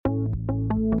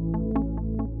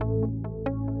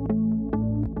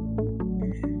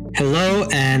Hello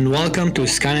and welcome to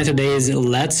Skynet Today's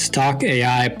Let's Talk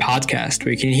AI podcast,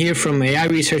 where you can hear from AI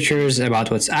researchers about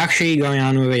what's actually going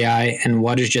on with AI and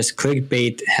what is just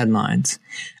clickbait headlines.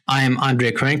 I am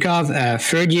Andrei Krenkov, a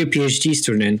third-year PhD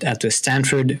student at the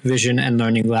Stanford Vision and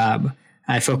Learning Lab.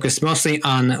 I focus mostly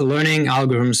on learning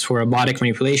algorithms for robotic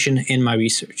manipulation in my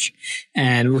research.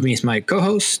 And with me is my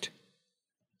co-host.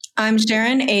 I'm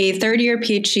Sharon, a third-year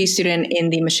PhD student in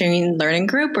the machine learning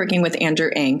group working with Andrew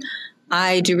Ng.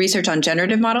 I do research on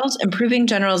generative models, improving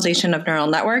generalization of neural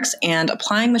networks, and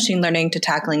applying machine learning to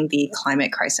tackling the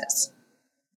climate crisis.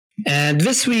 And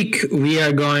this week, we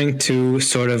are going to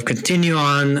sort of continue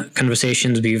on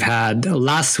conversations we've had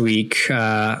last week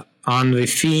on the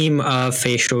theme of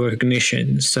facial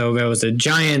recognition. So there was a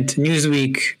giant news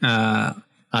week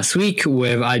last week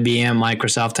with IBM,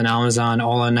 Microsoft, and Amazon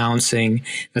all announcing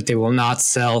that they will not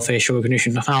sell facial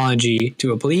recognition technology to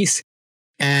the police.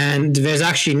 And there's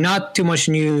actually not too much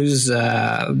news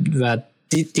that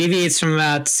deviates from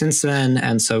that since then.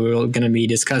 And so we're going to be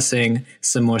discussing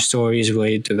some more stories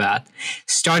related to that.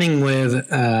 Starting with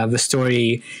the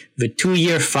story, the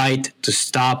 2-year fight to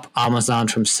stop Amazon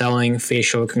from selling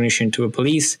facial recognition to the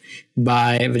police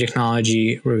by the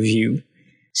Technology Review.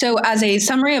 So as a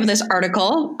summary of this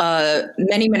article,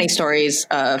 many stories,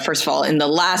 first of all, in the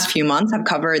last few months have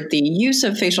covered the use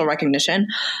of facial recognition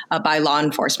by law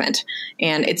enforcement.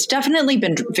 And it's definitely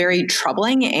been very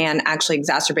troubling and actually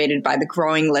exacerbated by the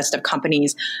growing list of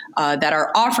companies that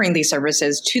are offering these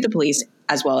services to the police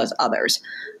as well as others.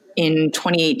 In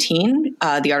 2018,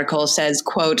 the article says,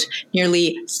 quote,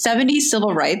 nearly 70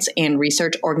 civil rights and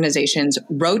research organizations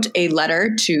wrote a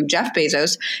letter to Jeff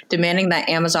Bezos demanding that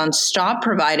Amazon stop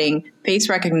providing face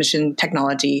recognition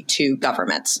technology to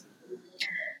governments.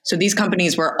 So these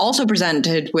companies were also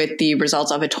presented with the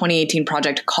results of a 2018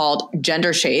 project called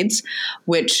Gender Shades,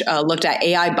 which looked at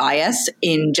AI bias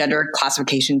in gender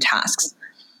classification tasks.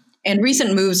 And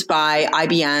recent moves by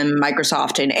IBM,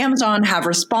 Microsoft, and Amazon have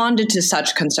responded to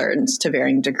such concerns to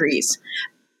varying degrees.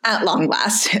 At long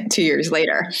last, 2 years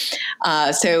later.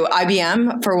 So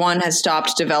IBM, for one, has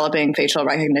stopped developing facial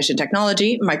recognition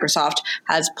technology. Microsoft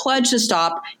has pledged to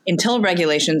stop until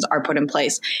regulations are put in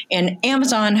place. And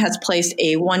Amazon has placed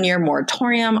a 1-year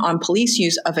moratorium on police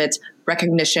use of its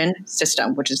recognition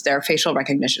system, which is their facial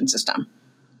recognition system.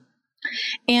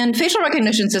 And facial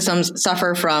recognition systems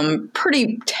suffer from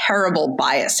pretty terrible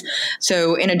bias.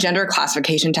 So in a gender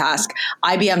classification task,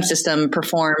 IBM system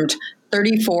performed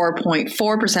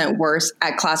 34.4% worse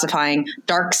at classifying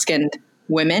dark-skinned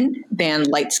women than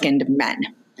light-skinned men.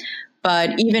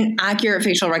 But even accurate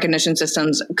facial recognition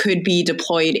systems could be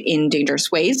deployed in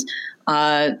dangerous ways.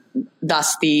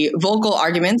 Thus, the vocal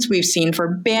arguments we've seen for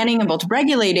banning and both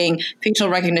regulating facial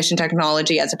recognition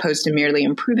technology as opposed to merely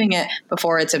improving it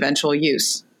before its eventual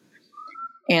use.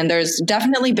 And there's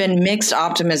definitely been mixed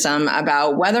optimism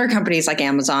about whether companies like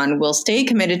Amazon will stay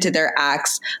committed to their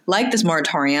acts like this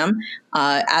moratorium.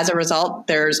 As a result,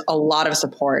 there's a lot of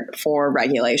support for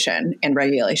regulation and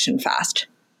regulation fast.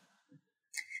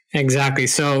 Exactly.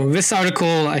 So this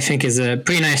article, I think, is a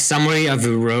pretty nice summary of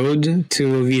the road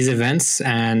to these events,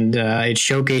 and it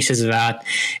showcases that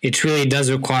it really does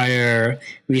require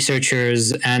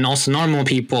researchers and also normal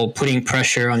people putting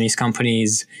pressure on these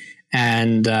companies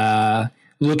and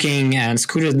looking and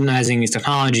scrutinizing these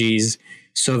technologies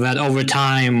so that over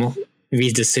time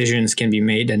these decisions can be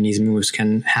made and these moves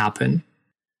can happen.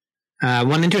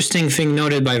 One interesting thing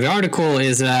noted by the article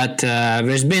is that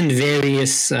there's been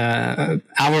various our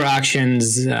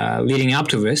actions leading up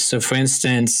to this. So, for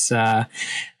instance,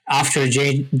 after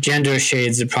Gender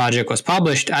Shades, the project was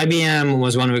published, IBM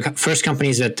was one of the first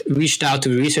companies that reached out to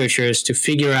the researchers to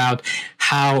figure out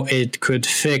how it could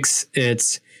fix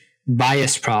its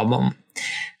bias problem.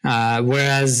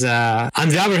 Whereas on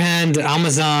the other hand,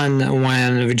 Amazon,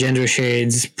 when the Gender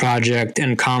Shades project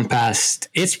encompassed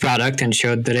its product and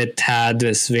showed that it had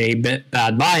this very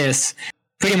bad bias,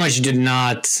 pretty much did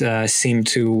not seem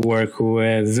to work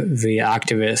with the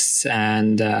activists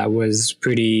and was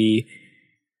pretty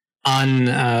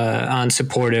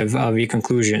unsupportive of the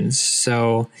conclusions.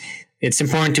 So it's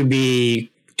important to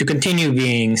continue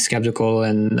being skeptical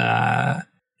and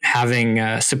having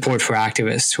support for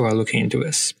activists who are looking into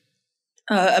this.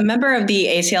 A member of the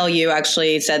ACLU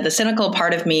actually said, the cynical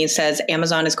part of me says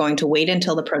Amazon is going to wait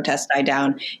until the protests die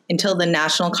down, until the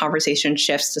national conversation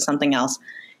shifts to something else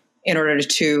in order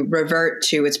to revert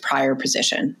to its prior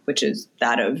position, which is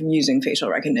that of using facial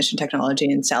recognition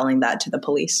technology and selling that to the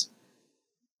police.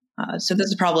 So this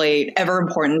is probably ever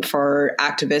important for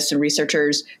activists and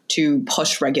researchers to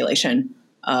push regulation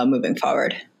moving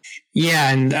forward.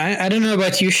 Yeah, and I don't know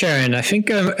about you, Sharon. I think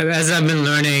as I've been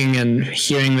learning and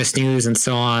hearing this news and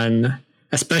so on,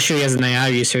 especially as an AI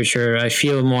researcher, I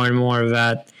feel more and more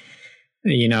that,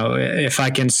 if I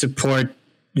can support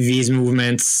these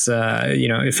movements,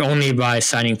 if only by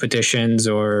signing petitions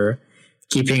or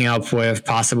keeping up with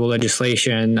possible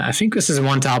legislation, I think this is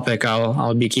one topic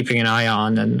I'll be keeping an eye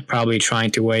on and probably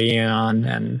trying to weigh in on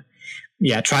and,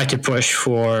 try to push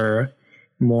for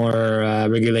more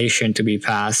regulation to be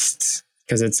passed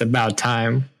because it's about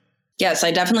time. Yes,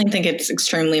 I definitely think it's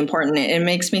extremely important. It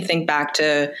makes me think back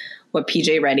to what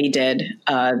PJ Reddy did,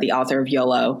 the author of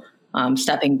YOLO,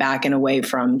 stepping back and away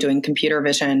from doing computer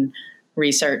vision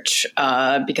research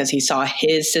because he saw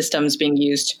his systems being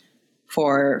used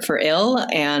for ill,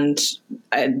 and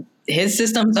his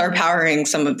systems are powering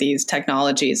some of these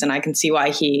technologies, and I can see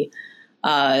why he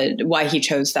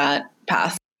chose that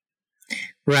path.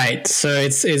 Right. So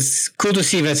it's cool to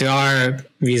see that there are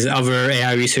these other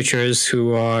AI researchers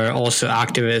who are also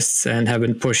activists and have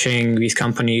been pushing these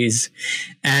companies.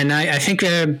 And I think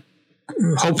there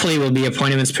hopefully will be a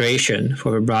point of inspiration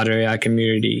for the broader AI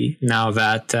community now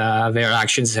that their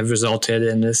actions have resulted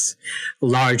in this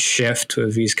large shift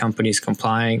with these companies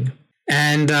complying.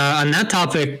 And on that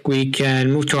topic, we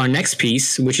can move to our next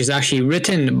piece, which is actually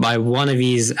written by one of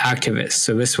these activists.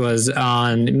 So this was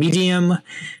on Medium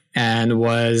and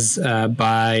was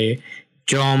by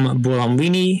Jom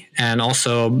Buolamwini and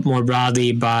also more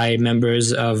broadly by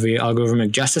members of the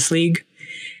Algorithmic Justice League.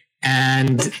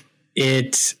 And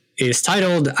it is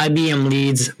titled IBM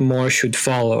Leads, More Should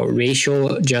Follow.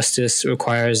 Racial Justice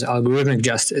Requires Algorithmic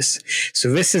Justice.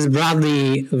 So this is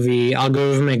broadly the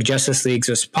Algorithmic Justice League's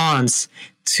response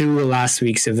to last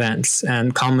week's events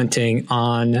and commenting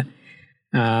on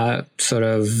sort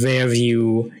of their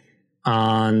view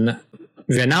on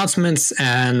the announcements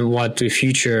and what the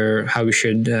future, how we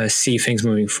should see things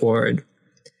moving forward.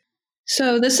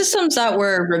 So the systems that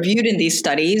were reviewed in these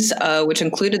studies, which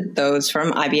included those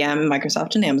from IBM,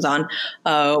 Microsoft, and Amazon,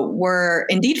 were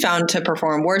indeed found to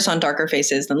perform worse on darker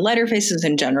faces than lighter faces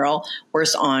in general,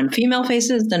 worse on female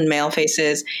faces than male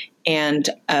faces, and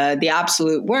the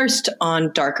absolute worst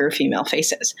on darker female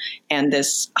faces. And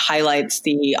this highlights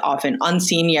the often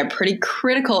unseen yet pretty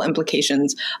critical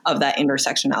implications of that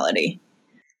intersectionality.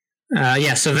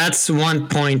 So that's one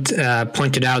point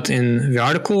pointed out in the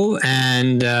article.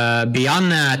 And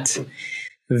beyond that,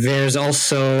 there's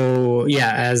also,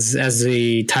 as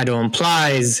the title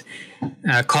implies,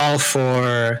 a call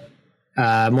for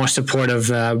more support of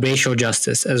racial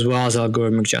justice as well as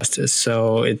algorithmic justice.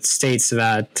 So it states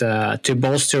that to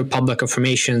bolster public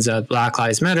affirmations that Black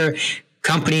Lives Matter,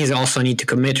 companies also need to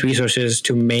commit resources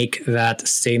to make that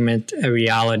statement a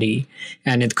reality.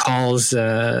 And it calls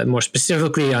more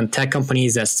specifically on tech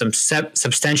companies that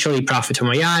substantially profit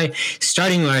from AI,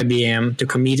 starting with IBM, to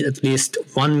commit at least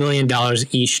 $1 million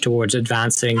each towards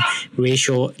advancing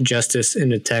racial justice in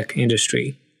the tech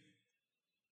industry.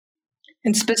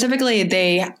 And specifically,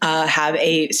 they have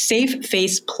a safe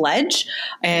face pledge,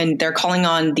 and they're calling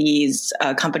on these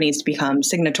companies to become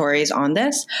signatories on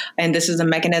this. And this is a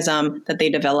mechanism that they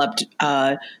developed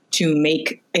to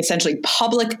make essentially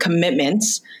public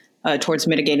commitments towards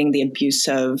mitigating the abuse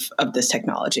of this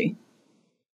technology.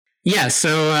 Yeah,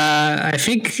 so I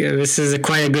think this is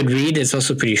quite a good read. It's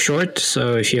also pretty short.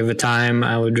 So if you have the time,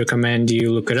 I would recommend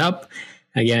you look it up.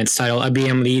 Again, it's titled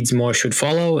IBM Leads, More Should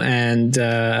Follow. And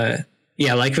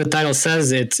like the title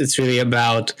says, it's really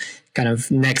about kind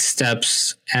of next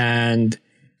steps and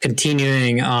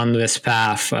continuing on this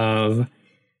path of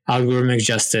algorithmic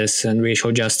justice and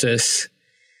racial justice,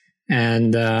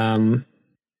 and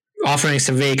offering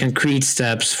some very concrete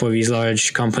steps for these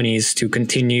large companies to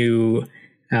continue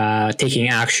taking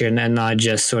action and not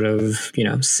just sort of,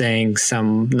 saying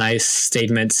some nice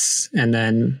statements and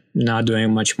then not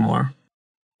doing much more.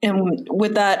 And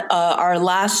with that, our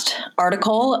last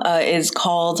article is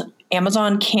called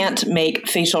Amazon Can't Make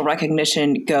Facial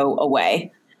Recognition Go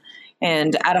Away.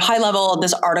 And at a high level,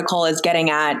 this article is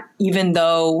getting at, even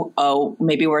though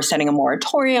maybe we're setting a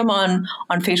moratorium on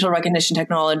facial recognition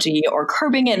technology or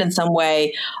curbing it in some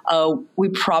way, we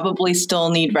probably still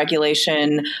need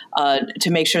regulation to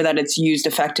make sure that it's used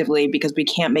effectively, because we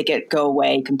can't make it go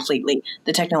away completely.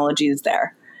 The technology is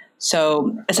there.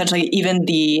 So essentially, even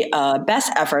the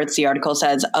best efforts, the article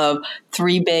says, of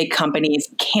 3 big companies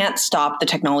can't stop the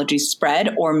technology's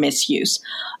spread or misuse.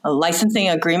 Licensing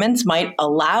agreements might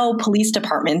allow police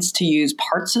departments to use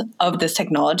parts of this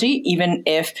technology, even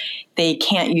if they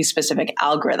can't use specific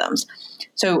algorithms.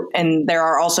 So, and there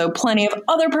are also plenty of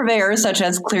other purveyors such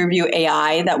as Clearview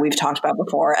AI that we've talked about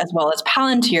before, as well as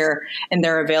Palantir, and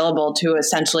they're available to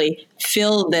essentially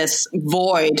fill this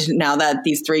void now that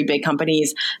these three big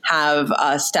companies have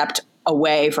stepped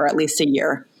away for at least a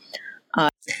year.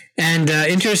 And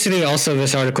interestingly, also,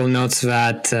 this article notes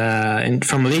that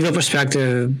from a legal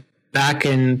perspective, back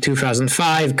in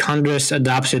 2005, Congress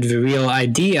adopted the Real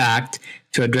ID Act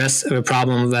to address the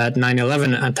problem that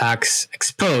 9/11 attacks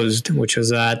exposed, which was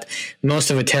that most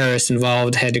of the terrorists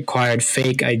involved had acquired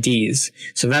fake IDs.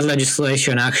 So that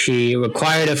legislation actually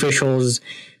required officials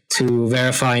to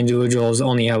verify individuals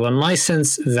only have one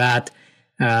license. That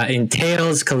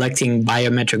entails collecting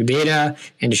biometric data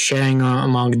and sharing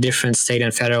among different state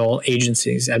and federal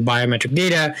agencies. And biometric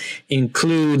data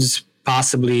includes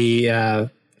possibly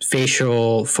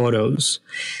facial photos.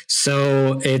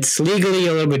 So it's legally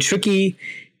a little bit tricky,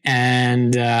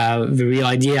 and the Real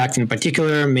ID Act in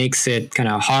particular makes it kind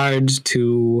of hard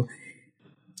to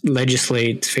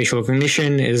legislate facial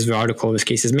recognition, is the article this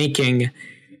case is making.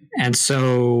 And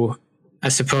so I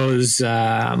suppose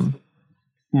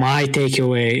my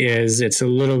takeaway is it's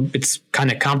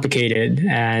kind of complicated,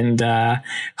 and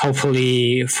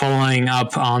hopefully following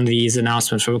up on these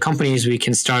announcements from the companies, we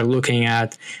can start looking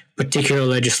at particular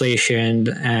legislation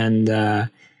and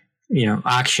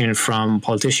action from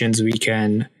politicians we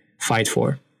can fight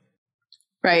for.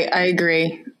 Right, I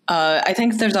agree. I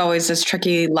think there's always this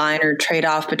tricky line or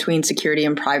trade-off between security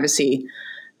and privacy,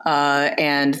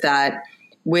 and that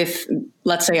with,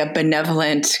 let's say, a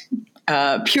benevolent,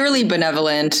 purely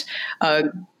benevolent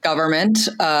government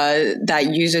that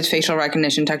uses facial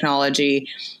recognition technology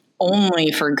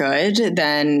only for good,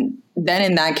 then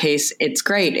in that case, it's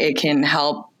great. It can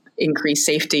help increase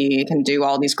safety. It can do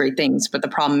all these great things. But the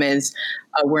problem is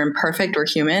we're imperfect, we're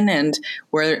human, and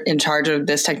we're in charge of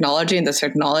this technology. And this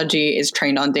technology is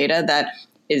trained on data that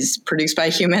is produced by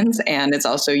humans, and it's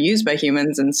also used by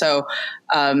humans. And so,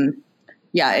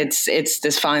 it's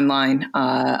this fine line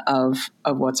of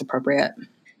what's appropriate.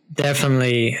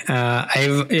 Definitely.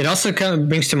 It also kind of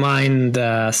brings to mind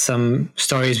some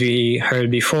stories we heard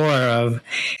before of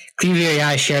Clearview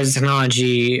AI shares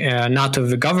technology, not with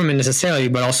the government necessarily,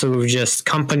 but also with just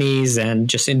companies and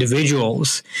just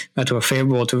individuals that were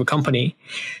favorable to the company.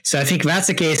 So I think that's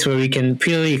a case where we can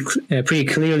pretty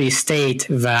clearly state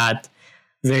that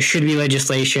there should be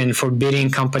legislation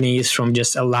forbidding companies from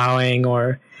just allowing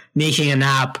or making an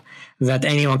app that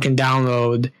anyone can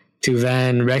download to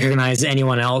then recognize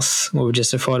anyone else with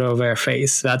just a photo of their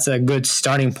face. That's a good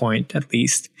starting point, at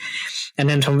least. And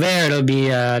then from there, it'll be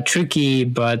a tricky,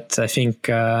 but I think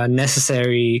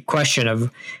necessary question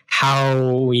of how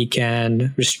we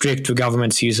can restrict the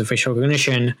government's use of facial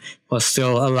recognition while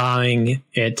still allowing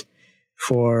it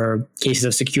for cases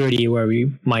of security where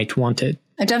we might want it.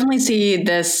 I definitely see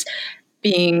this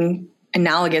being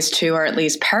analogous to, or at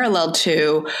least parallel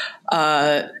to,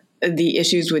 the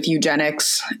issues with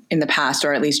eugenics in the past,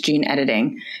 or at least gene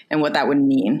editing, and what that would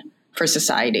mean for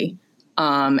society.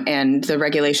 And the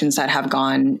regulations that have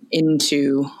gone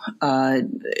into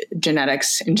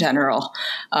genetics in general,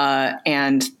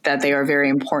 and that they are very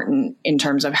important in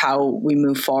terms of how we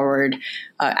move forward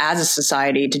as a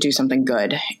society to do something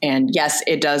good. And yes,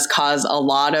 it does cause a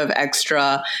lot of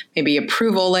extra maybe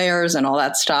approval layers and all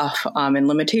that stuff and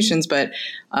limitations, but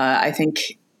I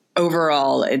think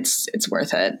overall it's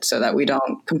worth it, so that we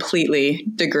don't completely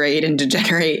degrade and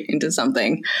degenerate into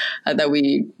something that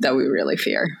we really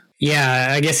fear. Yeah,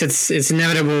 I guess it's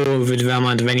inevitable with the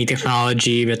development of any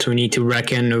technology that we need to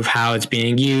reckon with how it's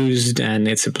being used and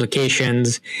its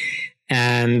implications.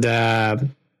 And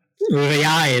with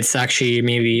AI, it's actually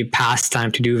maybe past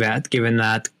time to do that, given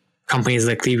that companies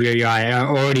like Clearview AI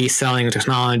are already selling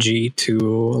technology to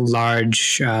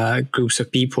large groups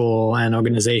of people and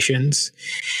organizations.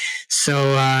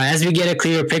 So as we get a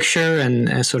clearer picture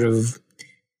and sort of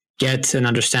get an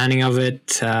understanding of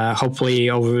it, hopefully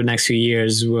over the next few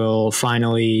years, we'll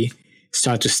finally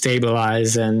start to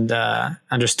stabilize and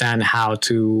understand how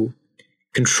to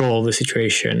control the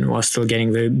situation while still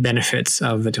getting the benefits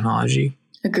of the technology.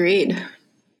 Agreed.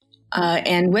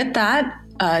 And with that,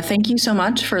 thank you so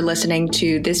much for listening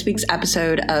to this week's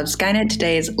episode of Skynet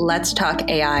Today's Let's Talk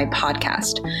AI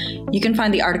podcast. You can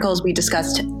find the articles we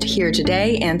discussed here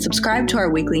today and subscribe to our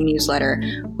weekly newsletter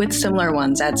with similar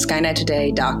ones at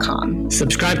skynettoday.com.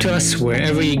 Subscribe to us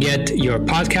wherever you get your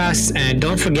podcasts, and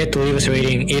don't forget to leave us a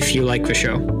rating if you like the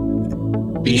show.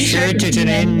 Be sure to tune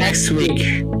in next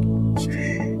week.